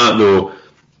say on that though,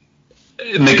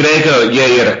 McGregor, yeah,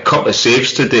 he had a couple of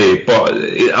saves today, but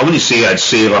I wouldn't say he had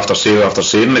save after save after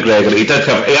save. McGregor, he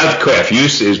had quite a few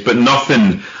saves, but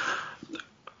nothing.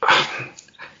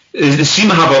 They seem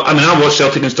to have I watched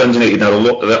Celtic against Dundee United, and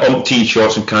they're umpteen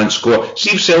shots and can't score.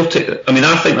 See Celtic,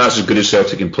 I think that's as good as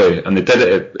Celtic can play, and they did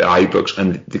it at Ibrox,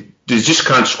 and they just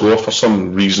can't score for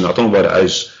some reason. I don't know what it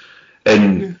is.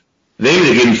 And the aim of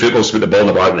the game in football is to put the ball in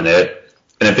the back of the net,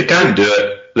 and if they can't do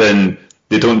it, then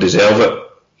they don't deserve it.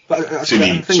 To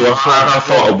me, so I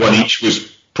thought a one each was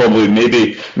probably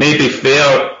maybe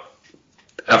fair.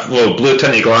 Blue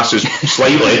tinted glasses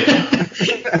slightly,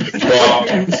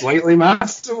 but slightly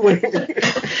massively.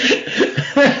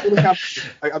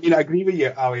 I agree with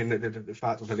you, Ali, and the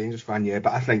fact of a Rangers fan, yeah,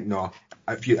 but I think no.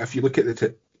 If you look at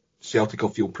the Celtic, will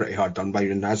feel pretty hard done by,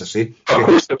 and as I say, of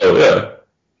course they will, yeah.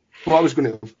 Well, I was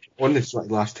going to on this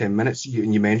last 10 minutes,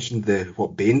 and you mentioned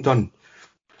what Bain done.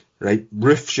 Right,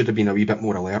 Roof should have been a wee bit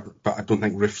more alert, but I don't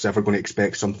think Roof's ever going to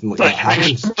expect something like that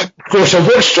happens. Of course,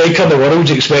 what striker in the world's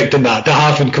expecting that to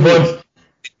happen? Come on.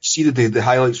 See the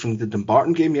highlights from the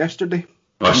Dumbarton game yesterday?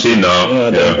 I've seen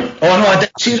that. Yeah. Oh no, I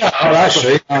didn't see that. Oh, that's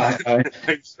right.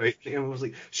 That's right. I was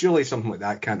like, surely something like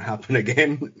that can't happen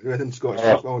again within Scottish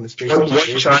football in the space.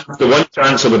 The one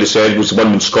chance I would have said was the one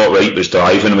when Scott Wright was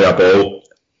driving with a ball.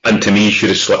 And to me, he should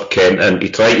have slipped Kent in. He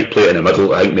tried to play it in the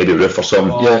middle, I think maybe Roof or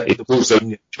something. Yeah. He chose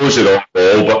the wrong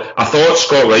ball. But I thought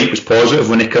Scott Wright was positive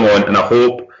when he came on, and I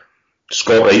hope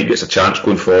Scott Wright gets a chance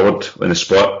going forward in the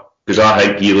split, because I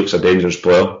think he looks a dangerous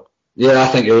player. Yeah, I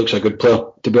think he looks a good player,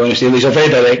 to be honest. He's a very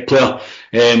direct player.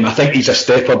 I think he's a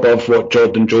step above what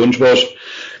Jordan Jones was.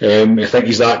 I think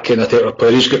he's that kind of type of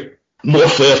player. He's got more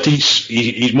flirties.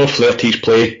 He's more flirties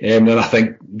play than I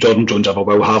think Jordan Jones ever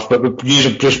will have. But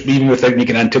even without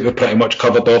making into it, we're pretty much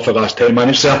covered off for the last 10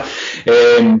 minutes there.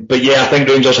 But yeah, I think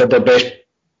Rangers had their best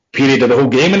period of the whole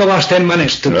game in the last 10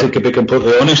 minutes, to be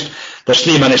completely honest. There's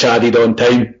 3 minutes added on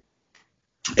time.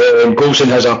 Golson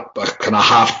has a kind of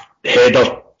half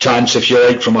header chance, if you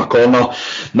like, from a corner.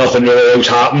 Nothing really else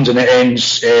happens, and it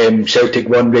ends Celtic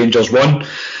 1, Rangers 1.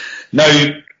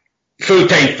 Now,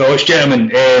 full-time thoughts,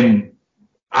 gentlemen.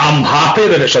 I'm happy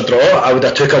that it's a draw. I would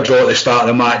have took a draw at the start of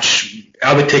the match.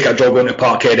 I would take a draw going to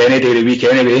Parkhead any day of the week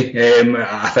anyway.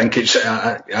 I think it's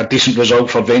a decent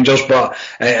result for Rangers, but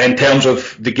in terms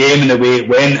of the game and the way it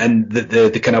went, and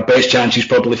the kind of best chances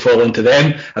probably fall into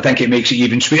them, I think it makes it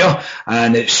even sweeter.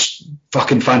 And it's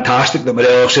fucking fantastic that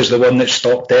Morelos is the one that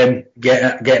stopped them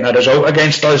getting a result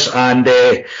against us, and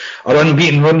our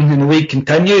unbeaten run in the league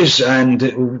continues, and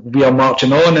we are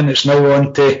marching on, and it's now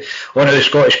on to the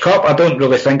Scottish Cup. I don't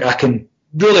really think I can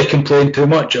really complain too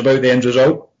much about the end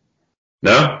result.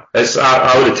 No,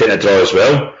 I would have taken a draw as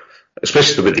well,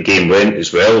 especially the way the game went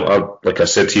as well. Like I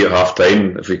said to you at half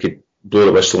time, if we could blow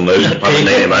the whistle now, have 90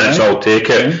 minutes, I'll take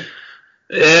it.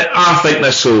 I think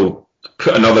this will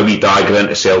put another wee dagger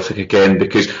into Celtic again,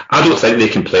 because I don't think they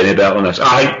can play any better than this.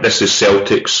 I think this is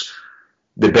Celtic's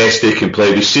the best they can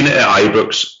play. We've seen it at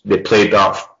Ibrox. They played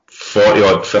that 40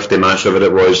 odd 50 minutes, whatever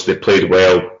it was. They played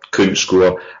well, couldn't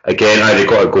score. Again, they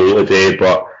got a goal today,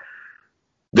 but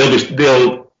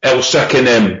it'll sicken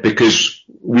them, because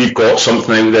we've got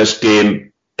something out of this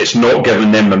game. It's not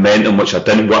giving them momentum, which I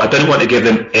didn't want. I didn't want to give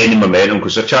them any momentum,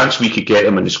 because there's a chance we could get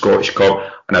them in the Scottish Cup,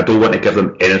 and I don't want to give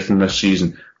them anything this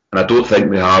season, and I don't think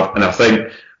we have. And I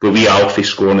think with wee Alfie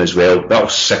scoring as well, that'll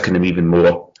sicken them even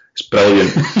more. It's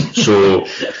brilliant. So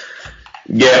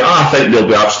yeah, I think they'll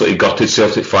be absolutely gutted,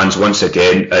 Celtic fans, once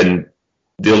again, and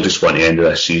they'll just want the end of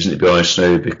this season, to be honest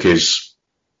now, because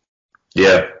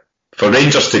for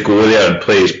Rangers to go there and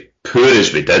play as poor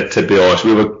as we did, to be honest,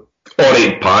 we were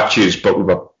alright in patches, but we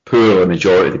were poor the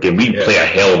majority of the game. We play a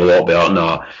hell of a lot better than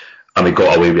that, and we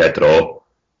got away with a draw.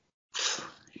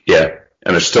 Yeah,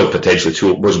 and there's still potentially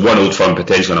was one Old Firm,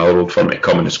 potentially another Old Firm to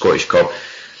come in the Scottish Cup.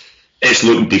 It's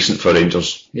looking decent for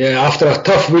Rangers. Yeah, after a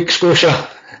tough week, Scotia,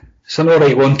 it's an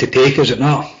alright one to take, is it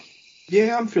not?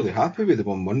 Yeah, I'm fairly happy with the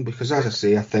 1-1, because, as I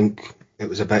say, I think it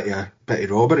was a bit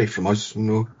of robbery from us.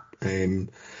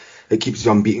 It keeps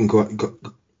the unbeaten run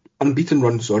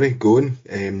going.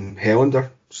 Helander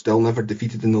still never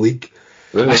defeated in the league.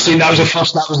 I seen that was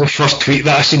the first tweet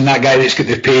that I seen. That guy that's got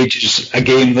the pages a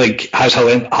game like, has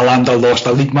Helander lost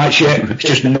a league match yet? It's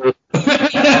just no.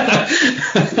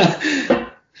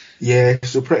 Yeah,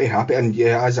 so pretty happy. And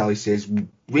yeah, as Ali says,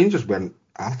 Rangers weren't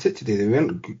at it today. They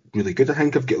weren't really good. I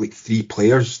think I've got like 3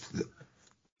 players that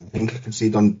I think I can say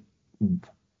done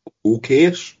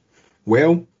okay-ish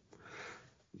well.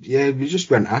 Yeah, we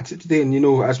just weren't at it today. And,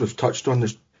 as we've touched on,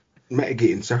 there's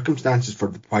mitigating circumstances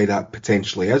for why that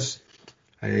potentially is.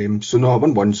 So no,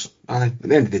 1-1's, at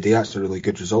the end of the day, that's a really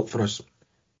good result for us.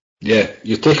 Yeah,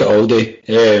 you take it all day.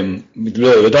 We'd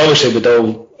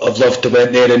all have loved to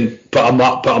went there and put a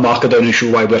marker down and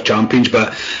show why we're champions,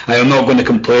 but I am not going to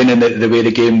complain in the way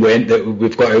the game went, that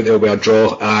we've got out there with a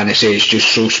draw. And I say it's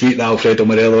just so sweet that Alfredo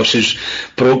Morelos has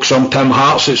broke some Tim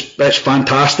hearts. It's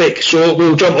fantastic. So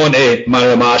we'll jump on to man of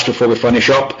the match before we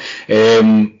finish up.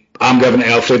 I'm giving it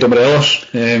to Alfredo Morelos.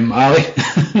 Ali?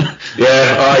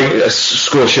 Yeah,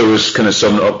 Scotia was kind of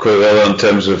summing it up quite well in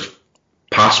terms of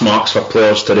pass marks for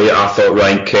players today. I thought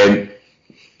Ryan Kent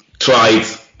tried.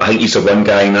 I think he's the one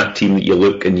guy in that team that you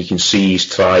look and you can see he's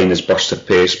trying his burst of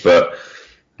pace, but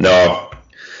no.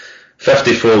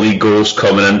 54 league goals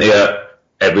coming into it.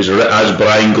 It was, as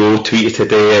Brian Go tweeted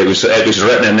today, it was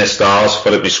written in the stars for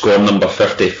it to be score number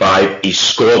 55. He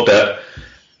scored it.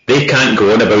 They can't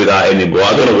go on about that anymore.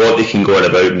 I don't know what they can go on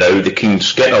about now. They can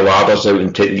just get the ladders out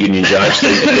and take the Union Jacks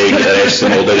down today and get the rest of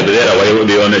them all down. But they're a while, to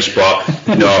be honest.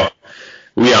 But no,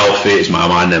 we Alfie is my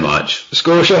man in the match.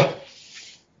 Scotia?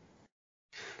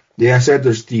 Yeah, I said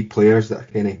there's 3 players that I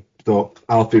kind of thought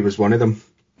Alfie was one of them.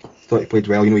 Thought he played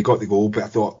well. He got the goal, but I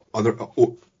thought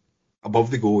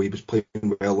above the goal he was playing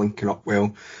well, linking up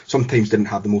well. Sometimes didn't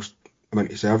have the most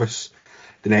amount of service.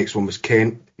 The next one was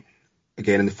Kent.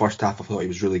 Again, in the first half, I thought he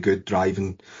was really good,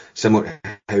 driving, similar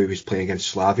to how he was playing against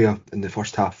Slavia in the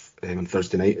first half on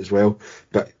Thursday night as well.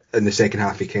 But in the second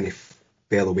half, he kind of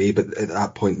fell away. But at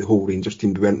that point, the whole Rangers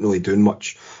team weren't really doing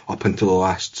much up until the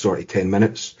last sort of 10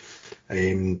 minutes.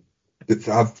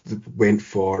 I've went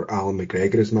for Alan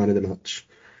McGregor as man of the match.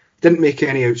 Didn't make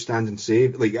any outstanding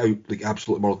save, like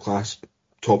absolute world class,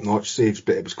 top notch saves,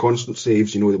 but it was constant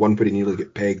saves. The one where he nearly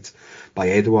got pegged by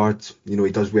Edouard.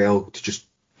 He does well to just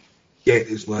get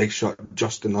his leg shot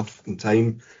just enough in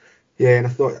time. Yeah, and I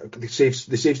thought the saves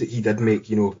that he did make,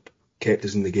 kept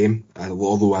us in the game.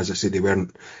 Although, as I said, they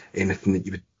weren't anything that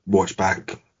you would watch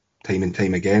back time and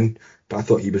time again. But I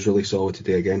thought he was really solid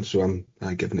today again, so I'm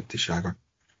giving it to Shagger.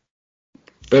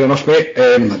 Fair enough, mate.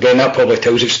 Again, that probably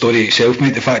tells its story itself,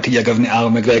 mate, the fact that you're giving it to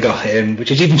Alan McGregor,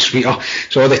 which is even sweeter.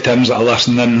 So all the Tims that are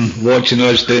listening and watching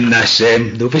us doing this,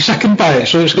 they'll be sickened by it,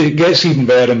 so it gets even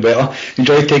better and better.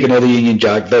 Enjoy taking all the Union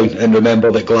Jack down, and remember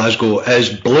that Glasgow is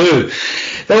blue.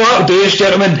 Well, that'll do us,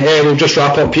 gentlemen. We'll just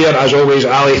wrap up here. As always,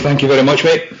 Ali, thank you very much,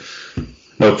 mate.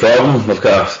 No problem. We've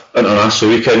got an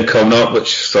international weekend coming up,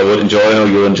 which I would enjoy. I know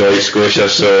you'll enjoy it, Scotia.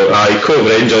 So, Cove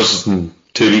Rangers in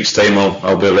 2 weeks' time,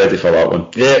 I'll be ready for that one.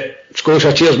 Yeah,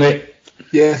 Scotia, cheers, mate.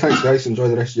 Yeah, thanks, guys. Enjoy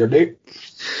the rest of your day.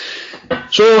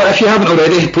 So if you haven't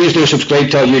already, please do subscribe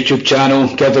to our YouTube channel,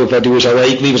 give the videos a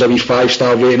like, leave us a wee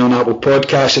 5-star rating on Apple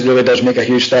Podcasts. It really does make a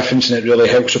huge difference and it really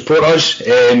helps support us.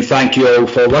 Thank you all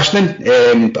for listening.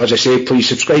 As I say, please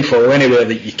subscribe, follow anywhere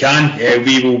that you can.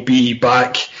 We will be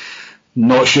back,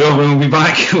 not sure when we'll be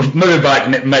back, maybe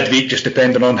back midweek, just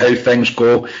depending on how things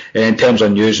go in terms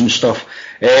of news and stuff.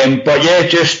 But yeah,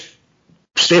 just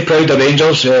stay proud of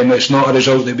Rangers. It's not a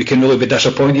result that we can really be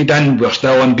disappointed in. We're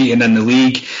still unbeaten in the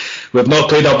league. We've not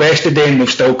played our best today and we've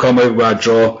still come out with a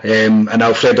draw. And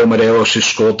Alfredo Morelos has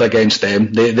scored against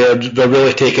them. They're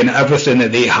really taking everything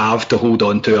that they have to hold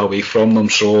on to away from them.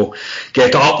 So get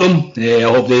it up them. I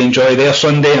hope they enjoy their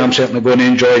Sunday. I'm certainly going to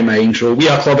enjoy mine. So we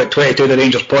are Club at 22, the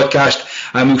Rangers podcast,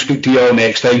 and we'll speak to you all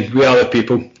next time. We are the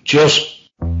people. Cheers.